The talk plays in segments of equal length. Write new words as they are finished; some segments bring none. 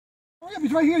Oh, yeah,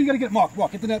 he's right here. You gotta get it, Mark.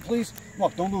 Mark, get the net, please.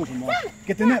 Mark, don't lose him, Mark.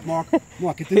 Get the net, Mark.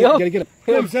 Mark, get the net. You gotta get it.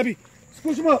 Come on, Sebi.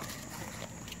 Squish him up.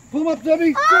 Pull him up,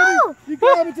 Sebi. Oh! Sebi, you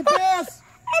got him. It's a bass.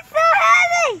 It's so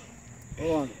heavy.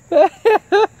 Hold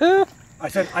on. I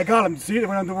said, I got him. See it? It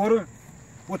went underwater.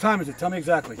 What time is it? Tell me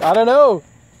exactly. I don't know.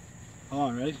 Hold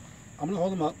on, ready? I'm gonna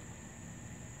hold him up.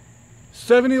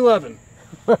 7-11.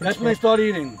 That's when they start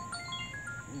eating.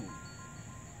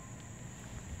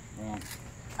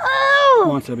 Oh!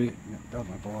 Come on, Sebi. Yeah, that was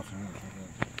my boss.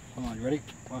 Hold on, you ready?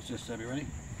 Watch this, Sebi. Ready?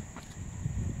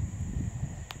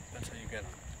 That's how you get him.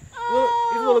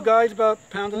 Oh. He's a little guy. He's about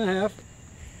a pound and a half.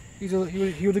 He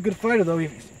was a good fighter, though. You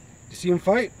see him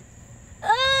fight?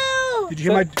 Oh! Did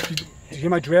you hear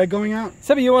my drag going out?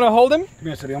 Sebi, you want to hold him? Come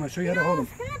here, Sebi. I'm gonna show you how to hold him.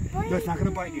 No, it's not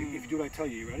gonna bite you if you do what I tell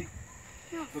you. You ready?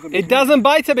 No. It doesn't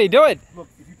bite, Sebi. Do it. Look,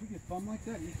 if you put your thumb like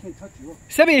that, you can't touch you. Look.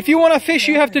 Sebi, if you want to fish,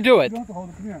 you have to do it. You don't have to hold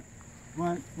it. Come here. You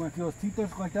want to feel his teeth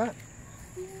just like that?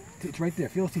 It's right there.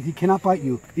 Feel his teeth. He cannot bite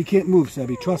you. He can't move,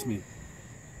 Sebi. Trust me.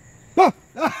 Ah!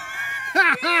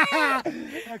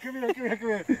 Come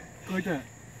here. Go like that.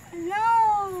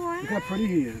 No. Look how pretty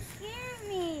he is. Scare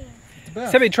me. It's the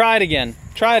best. Sebi, try it again.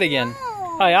 Try it again.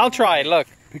 No. Hi, I'll try it. Look.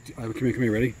 Come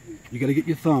here. Ready? You got to get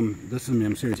your thumb. Listen to me.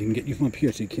 I'm serious. You can get your thumb up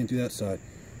here, so you can't do that side.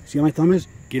 See how my thumb is?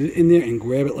 Get it in there and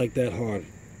grab it like that hard.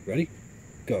 Ready?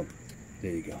 Go.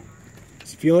 There you go.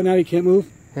 Feel it now? You can't move?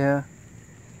 Yeah.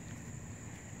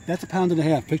 That's a pound and a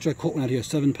half. Picture I caught one out here,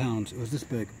 7 pounds. It was this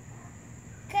big.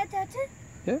 Can I touch it?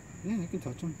 Yeah. Yeah, you can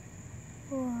touch him.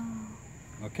 Wow.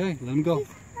 Okay, let him go. He's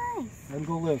nice. Let him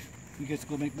go live. You guys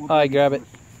go make more. Hi, grab it.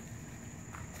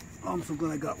 Oh, I'm so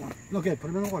glad I got one. Look at it, put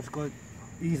him in the water. It's good.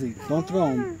 Easy. Don't throw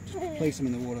him. Just place him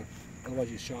in the water.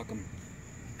 Otherwise you shock him.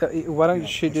 Why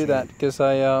don't you do that? Because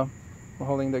I'm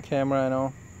holding the camera and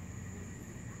all.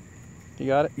 You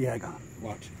got it? Yeah, I got him.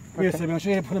 Watch. Come here, Sebi. I'll show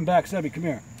you how to put him back. Sebi, come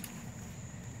here.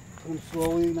 Put him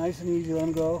slowly, nice and easy. Let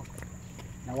him go.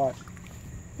 Now watch.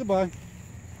 Goodbye.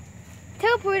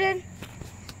 Teleported.